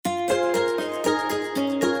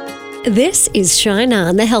This is Shine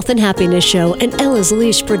On, the Health and Happiness Show, an Ella's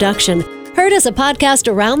Leash production. Heard as a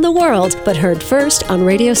podcast around the world, but heard first on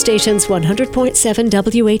radio stations 100.7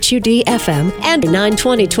 WHUD FM and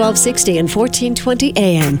 920, 1260, and 1420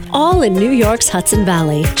 AM, all in New York's Hudson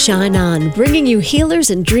Valley. Shine On, bringing you healers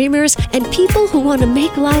and dreamers and people who want to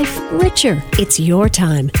make life richer. It's your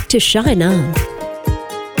time to shine on.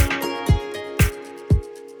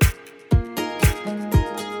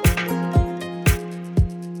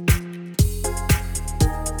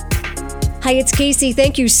 Hi, it's Casey.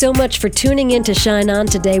 Thank you so much for tuning in to Shine On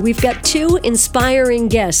today. We've got two inspiring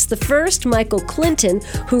guests. The first, Michael Clinton,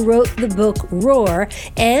 who wrote the book Roar,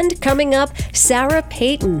 and coming up, Sarah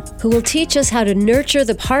Payton, who will teach us how to nurture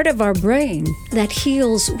the part of our brain that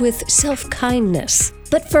heals with self-kindness.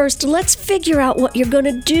 But first, let's figure out what you're going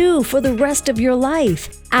to do for the rest of your life.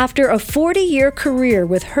 After a 40-year career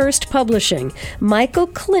with Hearst Publishing, Michael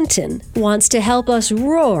Clinton wants to help us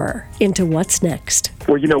roar into what's next.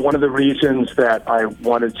 Well, one of the reasons that I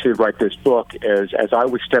wanted to write this book is as I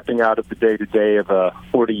was stepping out of the day-to-day of a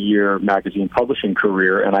 40-year magazine publishing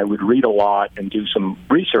career, and I would read a lot and do some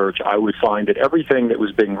research, I would find that everything that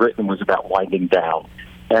was being written was about winding down.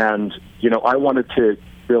 And, I wanted to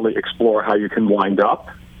really explore how you can wind up,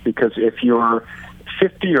 because if you're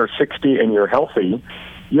 50 or 60 and you're healthy,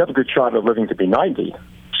 you have a good shot of living to be 90.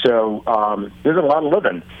 So there's a lot of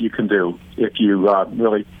living you can do if you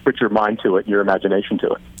really put your mind to it, your imagination to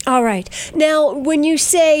it. All right. Now, when you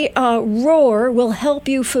say Roar will help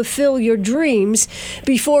you fulfill your dreams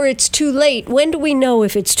before it's too late, when do we know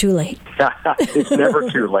if it's too late? It's never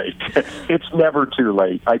too late. It's never too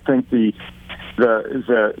late. I think the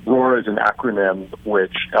ROAR is an acronym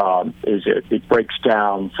which it breaks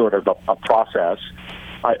down sort of a process.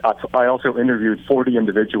 I also interviewed 40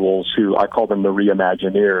 individuals who I call them the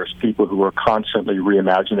reimagineers, people who are constantly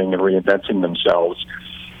reimagining and reinventing themselves.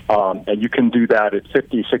 And you can do that at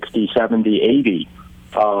 50, 60, 70, 80.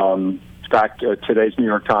 In fact, today's New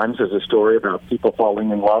York Times has a story about people falling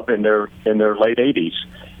in love in their late 80s.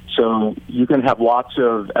 So you can have lots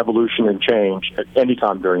of evolution and change at any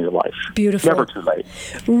time during your life. Beautiful. Never too late.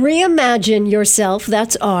 Reimagine yourself,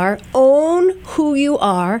 that's R. Own who you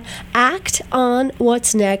are. Act on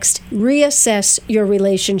what's next. Reassess your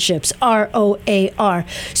relationships, ROAR.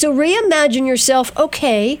 So reimagine yourself.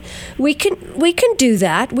 Okay, we can do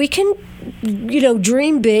that. We can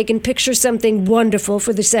dream big and picture something wonderful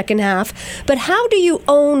for the second half. But how do you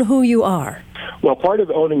own who you are? Well, part of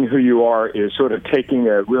owning who you are is sort of taking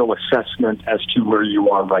a real assessment as to where you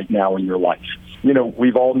are right now in your life.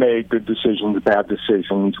 We've all made good decisions, bad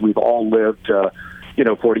decisions. We've all lived,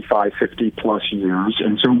 45, 50 plus years.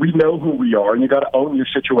 And so we know who we are, and you got to own your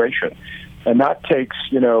situation. And that takes,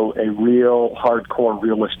 a real hardcore,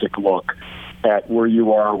 realistic look at where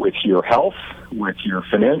you are with your health, with your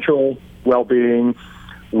financial well-being,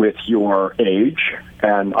 with your age.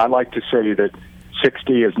 And I like to say that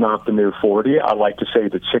 60 is not the new 40. I like to say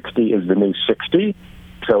that 60 is the new 60.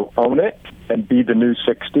 So own it and be the new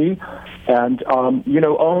 60. And,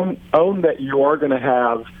 own that you are going to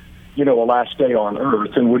have, a last day on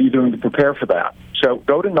earth. And what are you doing to prepare for that? So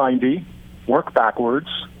go to 90, work backwards.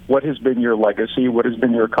 What has been your legacy? What has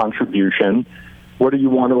been your contribution? What do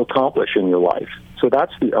you want to accomplish in your life? So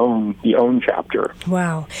that's the own chapter.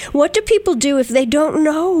 Wow. What do people do if they don't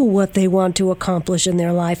know what they want to accomplish in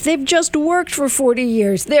their life? They've just worked for 40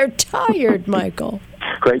 years. They're tired, Michael.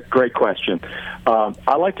 Great question.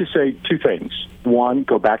 I like to say two things. One,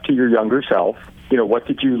 go back to your younger self. What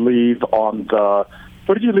did you leave on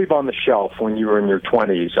the shelf when you were in your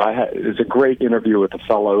 20s? There's a great interview with a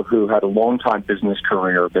fellow who had a long-time business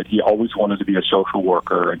career, but he always wanted to be a social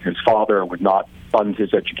worker, and his father would not fund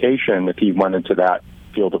his education if he went into that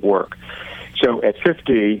field of work. So at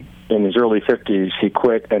 50, in his early 50s, he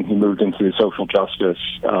quit and he moved into the social justice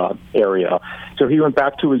area. So he went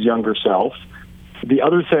back to his younger self. The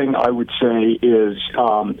other thing I would say is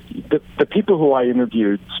the people who I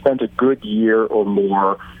interviewed spent a good year or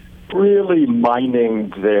more really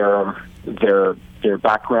mining their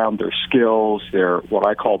background, their skills, their what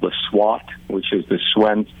I call the SWOT, which is the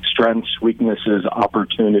strengths, weaknesses,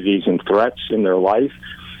 opportunities, and threats in their life.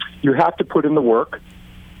 You have to put in the work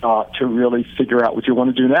to really figure out what you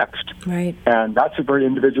want to do next. Right. And that's a very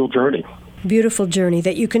individual journey. Beautiful journey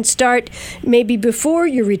that you can start maybe before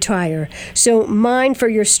you retire. So mine for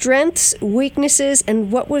your strengths, weaknesses,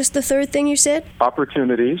 and what was the third thing you said?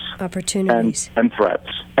 Opportunities. Opportunities. And threats.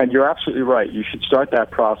 And you're absolutely right. You should start that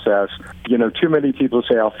process. Too many people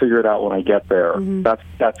say, I'll figure it out when I get there. Mm-hmm.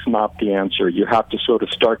 That's not the answer. You have to sort of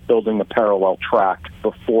start building a parallel track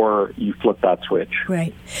before you flip that switch.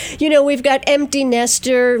 Right. We've got empty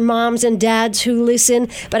nester moms and dads who listen,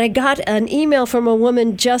 but I got an email from a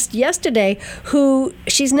woman just yesterday who,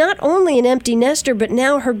 she's not only an empty nester, but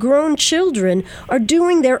now her grown children are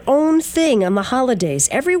doing their own thing on the holidays.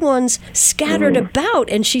 Everyone's scattered about,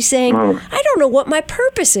 and she's saying, I don't know what my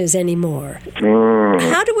purpose is anymore.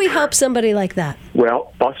 How do we help somebody like that?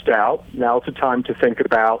 Well, bust out. Now's the time to think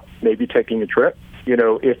about maybe taking a trip.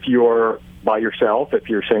 If you're by yourself, if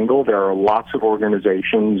you're single, there are lots of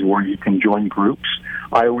organizations where you can join groups.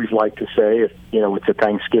 I always like to say, if it's a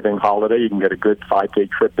Thanksgiving holiday, you can get a good 5-day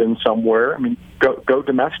trip in somewhere. I mean, go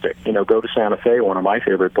domestic. Go to Santa Fe, one of my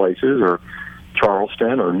favorite places, or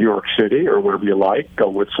Charleston, or New York City, or wherever you like. Go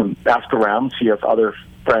with ask around, see if other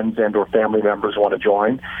friends and or family members want to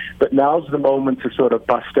join. But now's the moment to sort of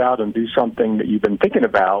bust out and do something that you've been thinking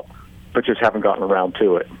about, but just haven't gotten around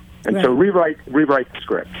to it. And so rewrite the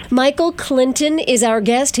script. Michael Clinton is our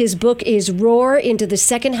guest. His book is Roar, Into the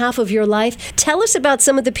Second Half of Your Life. Tell us about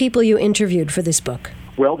some of the people you interviewed for this book.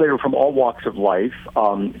 Well, they were from all walks of life.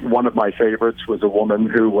 One of my favorites was a woman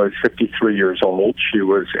who was 53 years old. She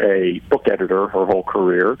was a book editor her whole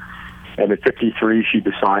career. And at 53, she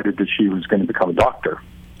decided that she was going to become a doctor.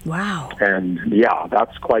 Wow. And, yeah,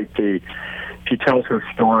 that's she tells her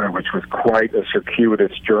story, which was quite a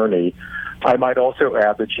circuitous journey. I might also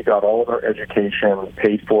add that she got all of her education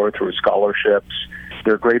paid for through scholarships.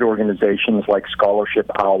 There are great organizations like Scholarship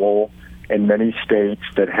Owl in many states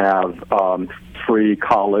that have free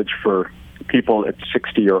college for people at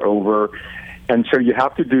 60 or over. And so you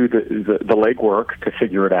have to do the legwork to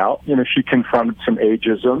figure it out. She confronted some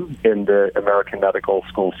ageism in the American medical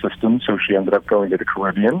school system, so she ended up going to the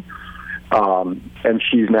Caribbean. And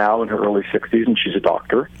she's now in her early 60s, and she's a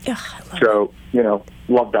doctor. So,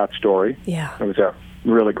 love that story. Yeah. It was a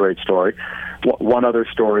really great story. One other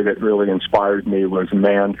story that really inspired me was a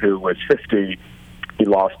man who was 50. He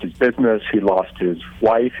lost his business, he lost his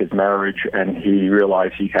wife, his marriage, and he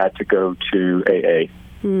realized he had to go to AA.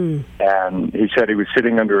 And he said he was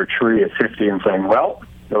sitting under a tree at 50 and saying, well,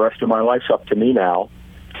 the rest of my life's up to me now.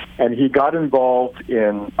 And he got involved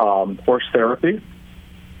in horse therapy,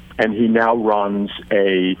 and he now runs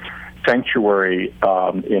a sanctuary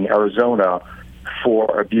in Arizona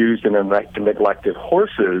for abused and neglected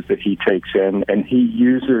horses that he takes in, and he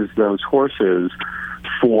uses those horses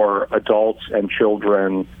for adults and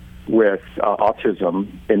children with autism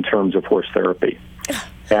in terms of horse therapy.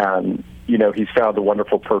 And, he's found a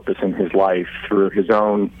wonderful purpose in his life through his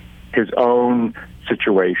own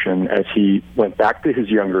situation as he went back to his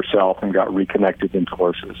younger self and got reconnected into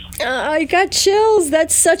horses. I got chills.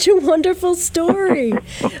 That's such a wonderful story.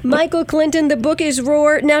 Michael Clinton, the book is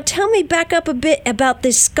Roar. Now tell me back up a bit about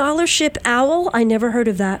this Scholarship Owl. I never heard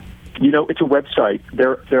of that. It's a website.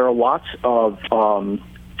 There are lots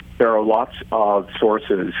of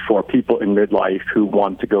sources for people in midlife who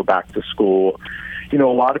want to go back to school. A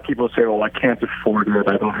lot of people say, well, I can't afford it.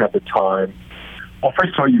 I don't have the time. Well,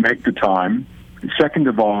 first of all, you make the time. Second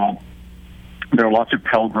of all, there are lots of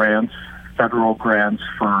Pell Grants, federal grants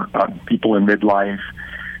for people in midlife.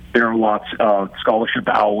 There are lots of Scholarship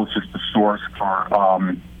Owl, is just the source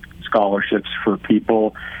for scholarships for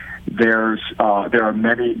people. There are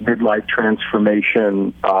many midlife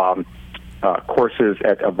transformation courses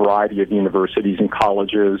at a variety of universities and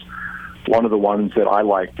colleges. One of the ones that I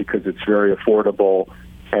like because it's very affordable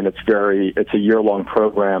and it's a year-long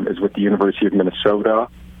program is with the University of Minnesota,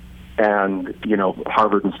 and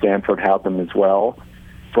Harvard and Stanford have them as well.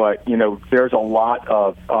 But there's a lot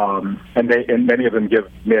of and many of them give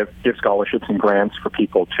scholarships and grants for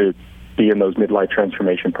people to be in those midlife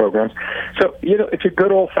transformation programs. So it's a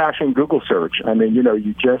good old-fashioned Google search. I mean,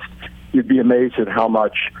 you'd be amazed at how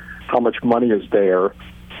much money is there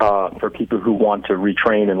for people who want to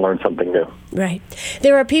retrain and learn something new. Right.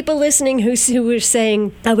 There are people listening who are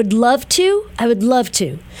saying, I would love to,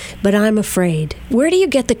 but I'm afraid. Where do you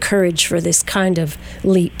get the courage for this kind of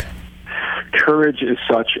leap? Courage is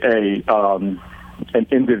such an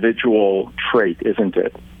individual trait, isn't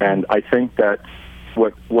it? And I think that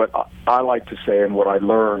what I like to say and what I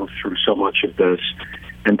learned through so much of this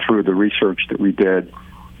and through the research that we did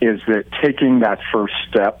is that taking that first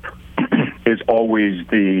step is always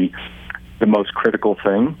the most critical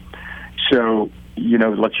thing. So,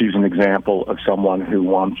 let's use an example of someone who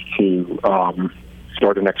wants to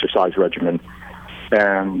start an exercise regimen,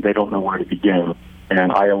 and they don't know where to begin.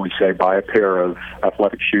 And I always say, buy a pair of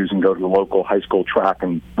athletic shoes and go to the local high school track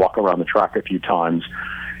and walk around the track a few times.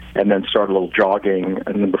 and then start a little jogging,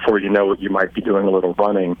 and then before you know it, you might be doing a little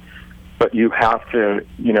running. But you have to,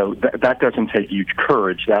 that doesn't take huge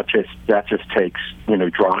courage. That just takes,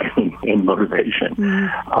 drive and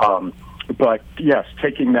motivation. But yes,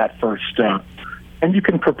 taking that first step, and you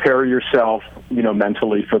can prepare yourself,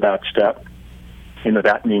 mentally for that step.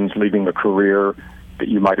 That means leaving a career that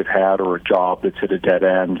you might have had, or a job that's at a dead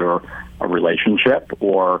end, or a relationship,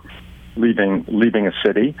 or leaving a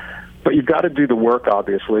city. But you've got to do the work,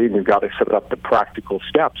 obviously, and you've got to set up the practical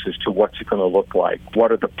steps as to what's it going to look like.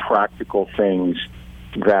 What are the practical things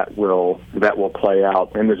that will play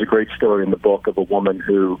out? And there's a great story in the book of a woman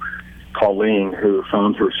Colleen, who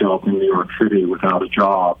found herself in New York City without a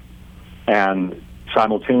job, and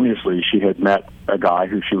simultaneously she had met a guy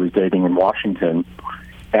who she was dating in Washington,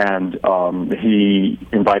 and he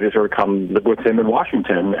invited her to come live with him in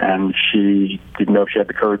Washington, and she didn't know if she had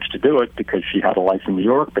the courage to do it because she had a life in New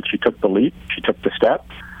York, but she took the leap, she took the step.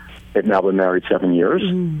 They've now been married 7 years,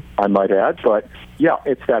 I might add, but yeah,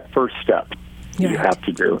 it's that first step you have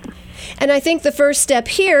to do. And I think the first step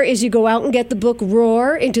here is you go out and get the book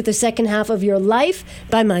Roar Into the Second Half of Your Life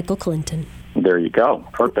by Michael Clinton. There you go.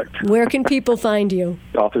 Perfect. Where can people find you?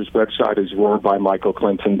 The author's website is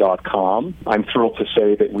roarbymichaelclinton.com. I'm thrilled to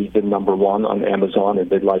say that we've been number one on Amazon in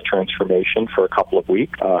midlife transformation for a couple of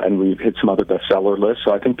weeks, and we've hit some other bestseller lists.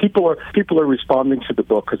 So I think people are responding to the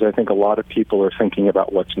book because I think a lot of people are thinking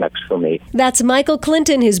about what's next for me. That's Michael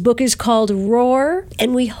Clinton. His book is called Roar,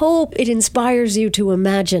 and we hope it inspires you to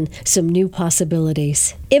imagine some new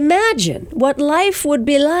possibilities. Imagine what life would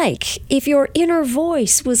be like if your inner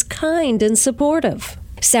voice was kind and supportive.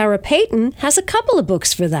 Sarah Payton has a couple of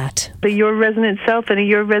books for that. The Your Resonant Self and a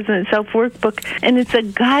Your Resonant Self workbook, and it's a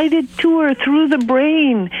guided tour through the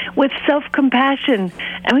brain with self-compassion.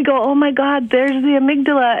 And we go, oh my God, there's the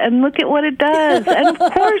amygdala, and look at what it does. And of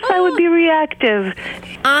course I would be reactive.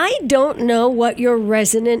 I don't know what your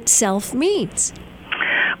resonant self means.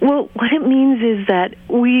 Well, what it means is that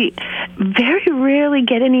we very rarely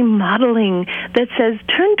get any modeling that says,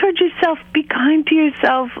 turn towards yourself, be kind to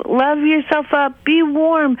yourself, love yourself up, be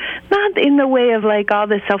warm. Not in the way of like all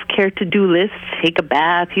the self-care to-do lists, take a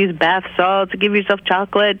bath, use bath salts, give yourself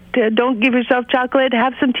chocolate, don't give yourself chocolate,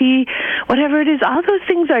 have some tea, whatever it is. All those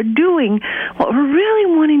things are doing. What we're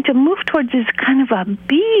really wanting to move towards is kind of a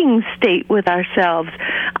being state with ourselves,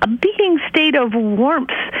 a being state of warmth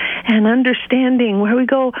and understanding where we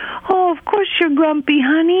go, oh, of course you're grumpy,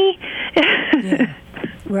 honey. Yeah.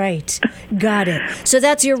 Right. Got it. So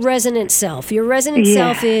that's your resonant self. Your resonant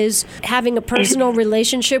self is having a personal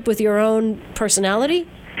relationship with your own personality?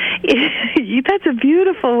 That's a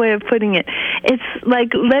beautiful way of putting it. It's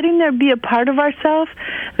like letting there be a part of ourself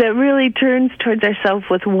that really turns towards ourself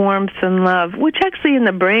with warmth and love, which actually in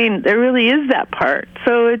the brain, there really is that part.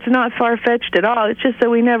 So it's not far-fetched at all. It's just that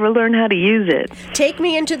we never learn how to use it. Take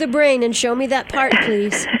me into the brain and show me that part,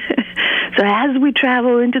 please. So as we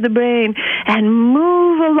travel into the brain and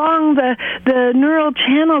move along the neural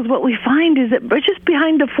channels, what we find is that just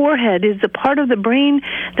behind the forehead is the part of the brain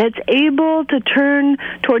that's able to turn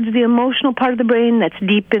towards the emotional part of the brain that's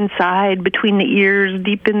deep inside, between the ears,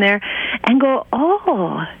 deep in there, and go,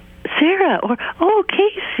 oh, Sarah, or, oh,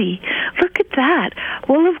 Casey, look at that.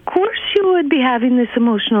 Well, of course you would be having this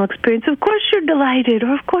emotional experience. Of course you're delighted,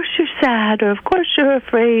 or of course you're sad, or of course you're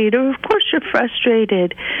afraid, or of course you're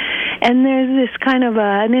frustrated. And there's this kind of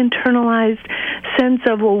an internalized sense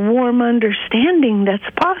of a warm understanding that's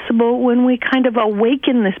possible when we kind of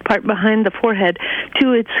awaken this part behind the forehead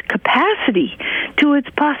to its capacity, to its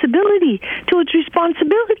possibility, to its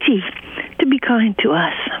responsibility to be kind to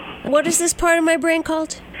us. What is this part of my brain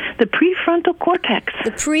called? The prefrontal cortex.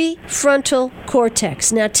 The prefrontal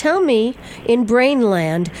cortex. Now tell me, in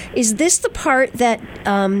Brainland, is this the part that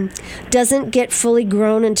doesn't get fully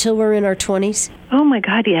grown until we're in our 20s? Oh my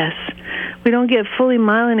God, yes. We don't get fully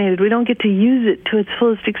myelinated. We don't get to use it to its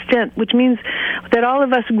fullest extent, which means that all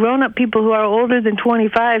of us grown-up people who are older than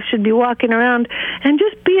 25 should be walking around and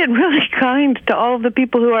just being really kind to all of the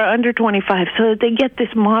people who are under 25 so that they get this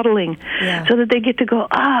modeling, so that they get to go,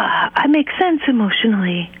 I make sense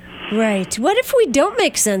emotionally. Right. What if we don't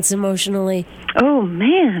make sense emotionally? Oh,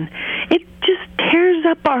 man. It just tears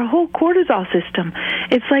up our whole cortisol system.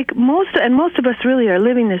 It's like most of us really are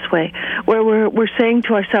living this way, where we're saying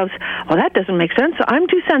to ourselves, well, that doesn't make sense. I'm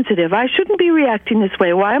too sensitive. I shouldn't be reacting this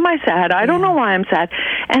way. Why am I sad? I don't know why I'm sad.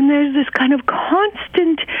 And there's this kind of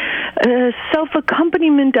constant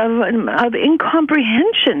self-accompaniment of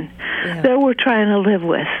incomprehension that we're trying to live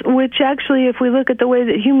with, which actually, if we look at the way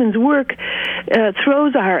that humans work,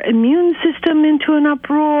 throws our immune system into an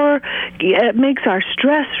uproar. It makes our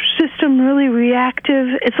stress system really reactive.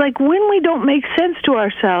 It's like when we don't make sense to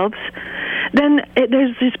ourselves, then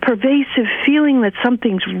there's this pervasive feeling that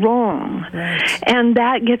something's wrong. Right. And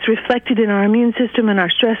that gets reflected in our immune system and our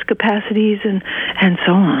stress capacities and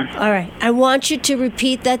so on. All right. I want you to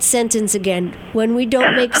repeat that sentence again. When we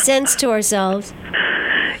don't make sense to ourselves.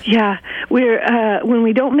 Yeah, when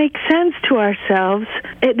we don't make sense to ourselves,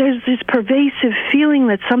 there's this pervasive feeling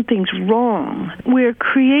that something's wrong. We're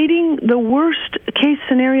creating the worst case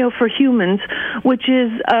scenario for humans, which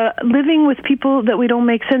is living with people that we don't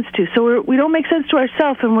make sense to. So we don't make sense to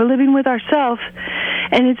ourselves, and we're living with ourselves,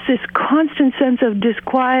 and it's this constant sense of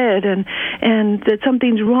disquiet and that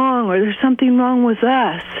something's wrong or there's something wrong with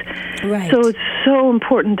us. Right. So it's so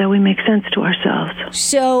important that we make sense to ourselves.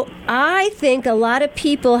 So I think a lot of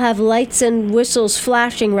people have lights and whistles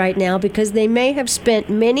flashing right now because they may have spent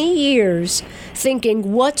many years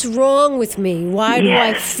thinking, what's wrong with me? Why do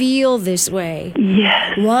I feel this way?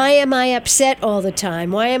 Yes. Why am I upset all the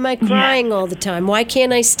time? Why am I crying all the time? Why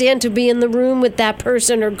can't I stand to be in the room with that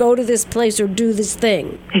person or go to this place or do this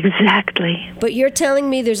thing? Exactly. But you're telling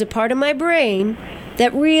me there's a part of my brain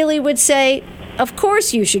that really would say, of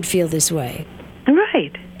course you should feel this way.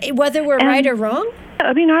 Right. Whether we're right or wrong?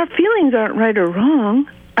 I mean, our feelings aren't right or wrong.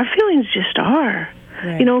 Our feelings just are.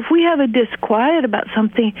 Right. You know, if we have a disquiet about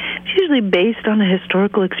something, it's usually based on a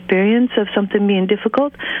historical experience of something being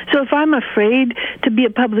difficult. So if I'm afraid to be a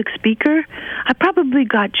public speaker, I probably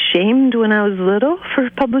got shamed when I was little for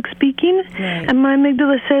public speaking. Right. And my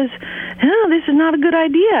amygdala says, oh, this is not a good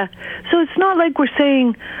idea. So it's not like we're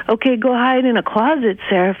saying, okay, go hide in a closet,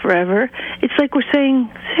 Sarah, forever. It's like we're saying,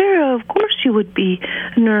 Sarah, of course you would be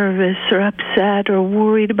nervous or upset or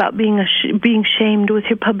worried about being shamed with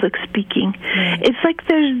your public speaking. Right. It's like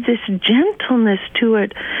there's this gentleness to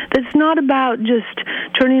it that's not about just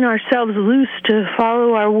turning ourselves loose to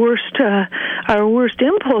follow our worst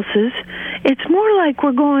impulses. It's more like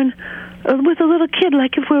we're going with a little kid,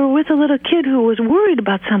 like if we were with a little kid who was worried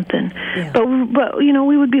about something. Yeah. But you know,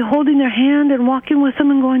 we would be holding their hand and walking with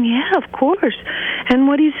them and going, yeah, of course. And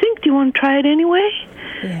what do you think? Do you want to try it anyway?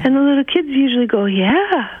 Yeah. And the little kids usually go, yeah,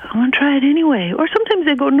 I want to try it anyway. Or sometimes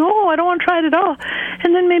they go, no, I don't want to try it at all.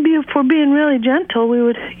 And then maybe if we're being really gentle, we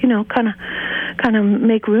would, you know, kind of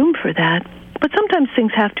make room for that. But sometimes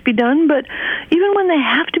things have to be done. But even when they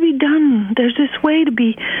have to be done, there's this way to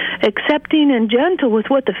be accepting and gentle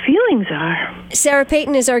with what the feelings are. Sarah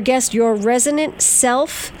Peyton is our guest. Your Resonant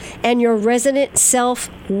Self and Your Resonant Self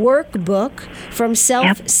workbook, From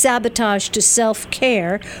Self-Sabotage to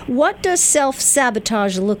Self-Care. What does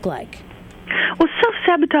self-sabotage look like? Well,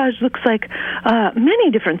 self-sabotage looks like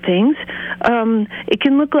many different things. It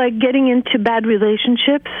can look like getting into bad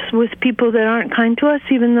relationships with people that aren't kind to us,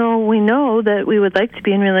 even though we know that we would like to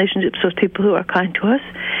be in relationships with people who are kind to us.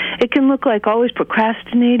 It can look like always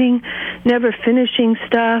procrastinating, never finishing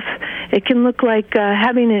stuff. It can look like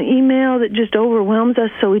having an email that just overwhelms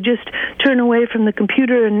us, so we just turn away from the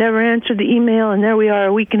computer and never answer the email, and there we are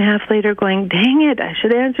a week and a half later going, dang it, I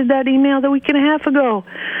should have answered that email the week and a half ago.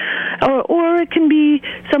 Or it can be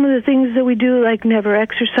some of the things that we do, like never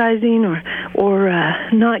exercising or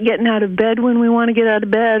not getting out of bed when we want to get out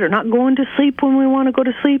of bed, or not going to sleep when we want to go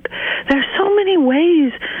to sleep. There's so many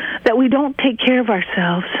ways that we don't take care of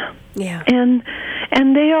ourselves. Yeah.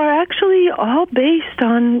 And they are actually all based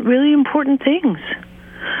on really important things.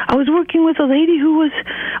 I was working with a lady who was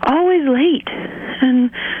always late. And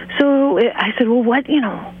so I said, well, what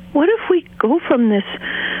if we go from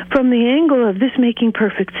the angle of this making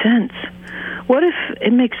perfect sense? What if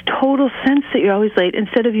it makes total sense that you're always late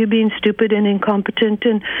instead of you being stupid and incompetent?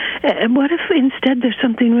 And what if instead there's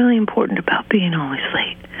something really important about being always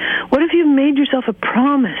late? What if you made yourself a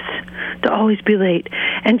promise to always be late?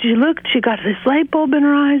 And she got this light bulb in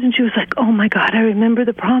her eyes, and she was like, oh my God, I remember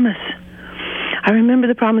the promise. I remember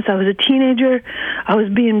the promise. I was a teenager. I was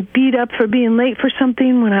being beat up for being late for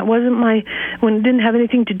something when it didn't have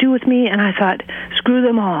anything to do with me, and I thought, screw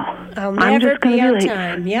them all. I'm just never going be to on late.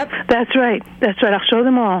 Time. Yep. That's right. I'll show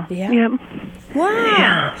them all. Yeah. Yep. Wow.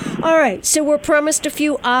 Yeah. All right. So we're promised a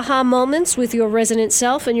few aha moments with Your Resonant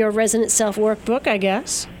Self and Your Resonant Self workbook, I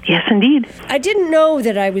guess. Yes, indeed. I didn't know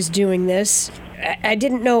that I was doing this. I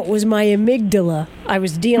didn't know it was my amygdala I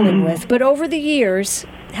was dealing with. But over the years,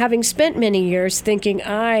 having spent many years thinking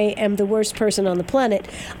I am the worst person on the planet,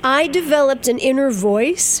 I developed an inner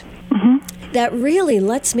voice that really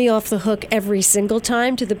lets me off the hook every single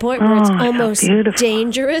time to the point where it's almost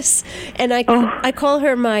dangerous. And I call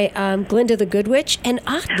her my Glinda the Good Witch, and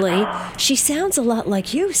oddly, she sounds a lot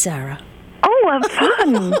like you, Sarah. Oh, what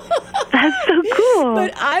fun. That's so cool.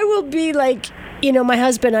 But I will be like, my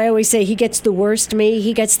husband, I always say he gets the worst me.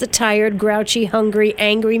 He gets the tired, grouchy, hungry,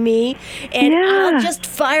 angry me. And I'll just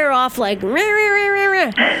fire off like, rah, rah, rah, rah,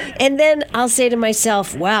 rah. And then I'll say to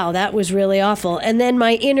myself, wow, that was really awful. And then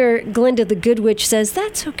my inner Glinda the Good Witch says,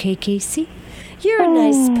 that's okay, Casey. You're a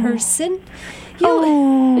nice person.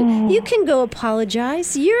 You can go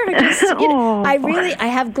apologize. You're just, I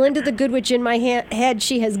have Glinda the Good Witch in my head.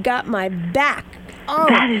 She has got my back. Oh,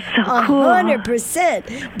 that is so cool.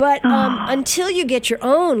 100%. But until you get your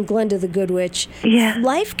own Glinda the Good Witch,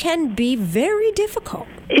 life can be very difficult.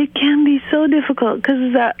 It can be so difficult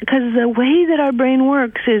because the way that our brain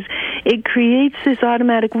works is it creates this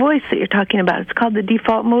automatic voice that you're talking about. It's called the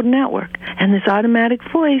default mode network. And this automatic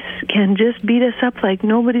voice can just beat us up like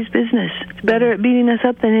nobody's business. It's better at beating us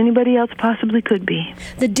up than anybody else possibly could be.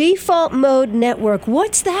 The default mode network,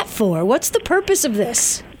 what's that for? What's the purpose of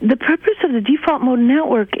this? The purpose of the default mode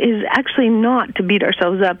network is actually not to beat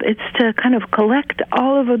ourselves up. It's to kind of collect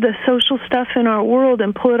all of the social stuff in our world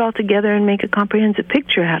and pull it all together and make a comprehensive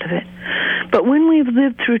picture out of it. But when we've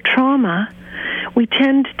lived through trauma, we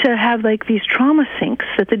tend to have like these trauma sinks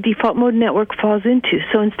that the default mode network falls into.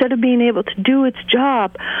 So instead of being able to do its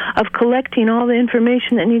job of collecting all the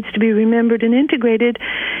information that needs to be remembered and integrated,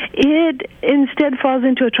 it instead falls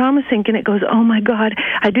into a trauma sink and it goes, oh my God,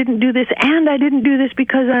 I didn't do this, and I didn't do this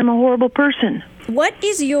because I'm a horrible person. What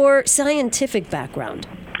is your scientific background?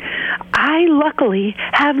 I luckily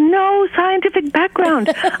have no scientific background.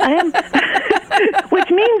 I am, which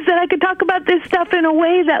means that I could talk about this stuff in a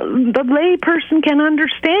way that the lay person can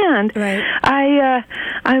understand. Right.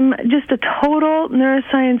 I'm just a total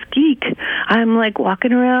neuroscience geek. I'm like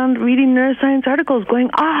walking around reading neuroscience articles going,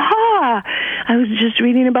 aha! I was just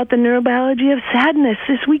reading about the neurobiology of sadness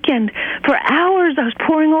this weekend. For hours I was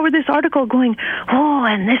poring over this article going, oh,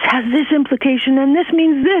 and this has this implication and this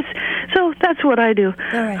means this. So that's what I do.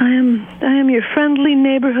 All right. I am your friendly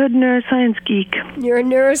neighborhood neuroscience geek. You're a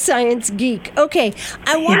neuroscience geek. Okay.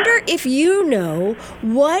 I wonder if you know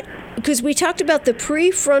what, because we talked about the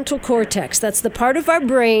prefrontal cortex. That's the part of our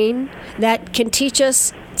brain that can teach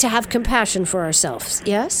us to have compassion for ourselves.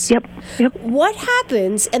 Yes? Yep. What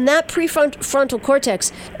happens, and that prefrontal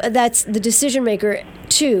cortex, that's the decision maker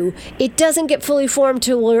too, it doesn't get fully formed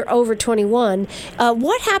till we're over 21.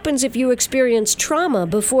 What happens if you experience trauma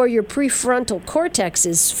before your prefrontal cortex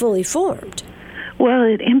is fully formed? Well,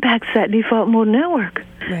 it impacts that default mode network.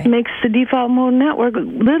 Right. It makes the default mode network,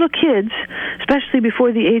 little kids, especially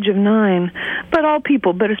before the age of 9, but all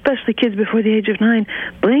people, but especially kids before the age of 9,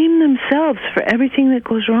 blame themselves for everything that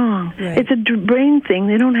goes wrong. Right. It's a brain thing.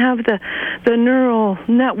 They don't have the neural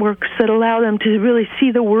networks that allow them to really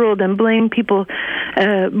see the world and blame people,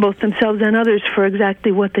 both themselves and others, for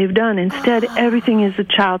exactly what they've done. Instead, everything is the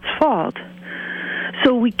child's fault.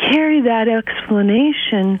 So we carry that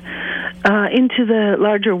explanation into the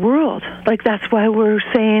larger world. Like, that's why we're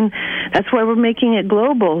making it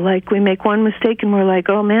global. Like, we make one mistake and we're like,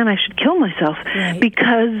 oh man, I should kill myself. Right.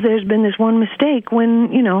 Because there's been this one mistake when,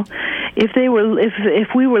 if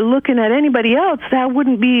we were looking at anybody else, that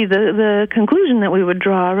wouldn't be the conclusion that we would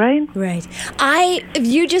draw, right? Right.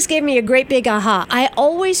 You just gave me a great big aha. I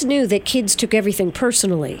always knew that kids took everything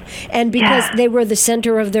personally, and because they were the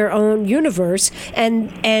center of their own universe,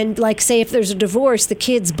 and like, say, if there's a divorce, the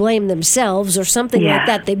kids blame themselves or something like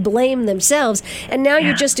that. They blame themselves. And now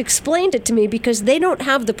you just explained it to me, because they don't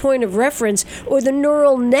have the point of reference or the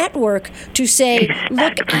neural network to say,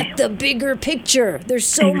 look at the bigger picture. There's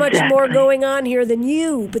so much more going on here than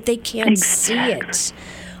you, but they can't see it.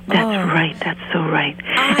 That's right. That's so right.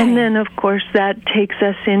 And then, of course, that takes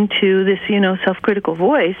us into this, self-critical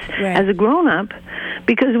voice as a grown-up,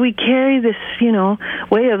 because we carry this,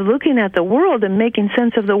 way of looking at the world and making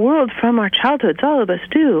sense of the world from our childhoods. All of us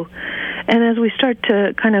do. And as we start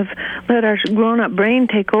to kind of let our grown-up brain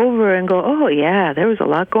take over and go, oh, yeah, there was a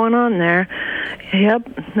lot going on there.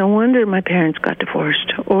 Yep, no wonder my parents got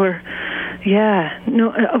divorced. Or, yeah,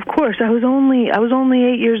 no, of course, I was only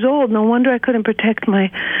 8 years old. No wonder I couldn't protect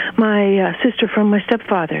my sister from my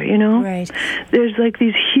stepfather, Right. There's like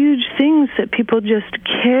these huge things that people just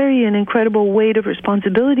carry an incredible weight of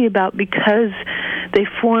responsibility about, because they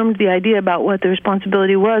formed the idea about what the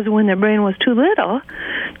responsibility was when their brain was too little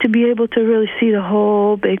to be able to really see the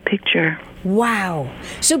whole big picture. Wow.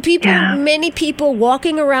 So many people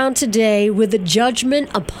walking around today with a judgment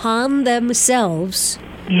upon themselves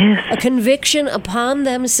Yes. A conviction upon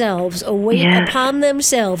themselves, a weight upon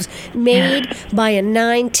themselves, made by a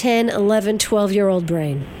 9, 10, 11, 12-year-old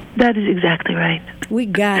brain. That is exactly right. We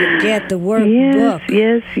got to get the workbook.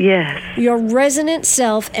 Yes. Your resonant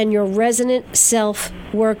self and your resonant self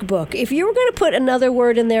workbook. If you were going to put another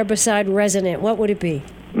word in there beside resonant, what would it be?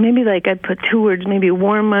 Maybe like I'd put 2 words, maybe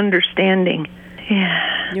warm understanding.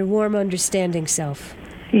 Yeah. Your warm understanding self.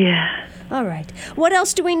 Yeah. All right. What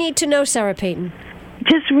else do we need to know, Sarah Payton?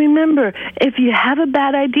 Just remember, if you have a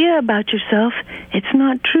bad idea about yourself, it's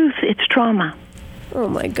not truth, it's trauma. Oh,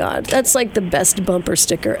 my God. That's like the best bumper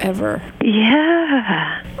sticker ever.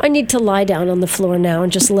 Yeah. I need to lie down on the floor now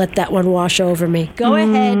and just let that one wash over me. Go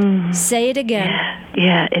ahead. Say it again.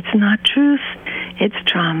 Yeah, it's not truth, it's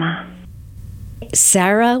trauma.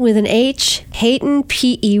 Sarah with an H, Payton,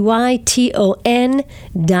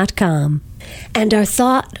 PEYTON.com. And our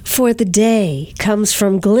thought for the day comes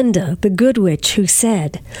from Glinda, the Good Witch, who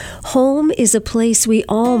said, "Home is a place we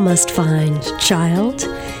all must find, child.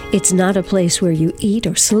 It's not a place where you eat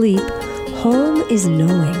or sleep. Home is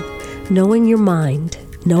knowing your mind,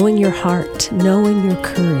 knowing your heart, knowing your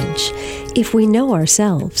courage. If we know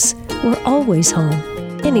ourselves, we're always home,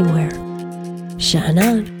 anywhere. Shine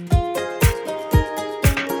on."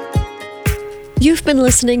 You've been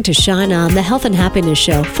listening to Shine On, the Health and Happiness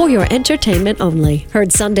Show, for your entertainment only.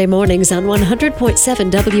 Heard Sunday mornings on 100.7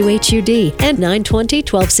 WHUD and 920,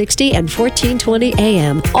 1260, and 1420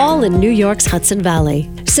 AM, all in New York's Hudson Valley.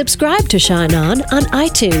 Subscribe to Shine On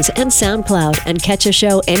iTunes and SoundCloud, and catch a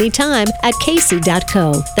show anytime at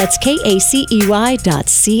kacey.co. That's KACEY.co.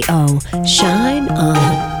 Shine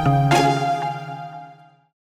On.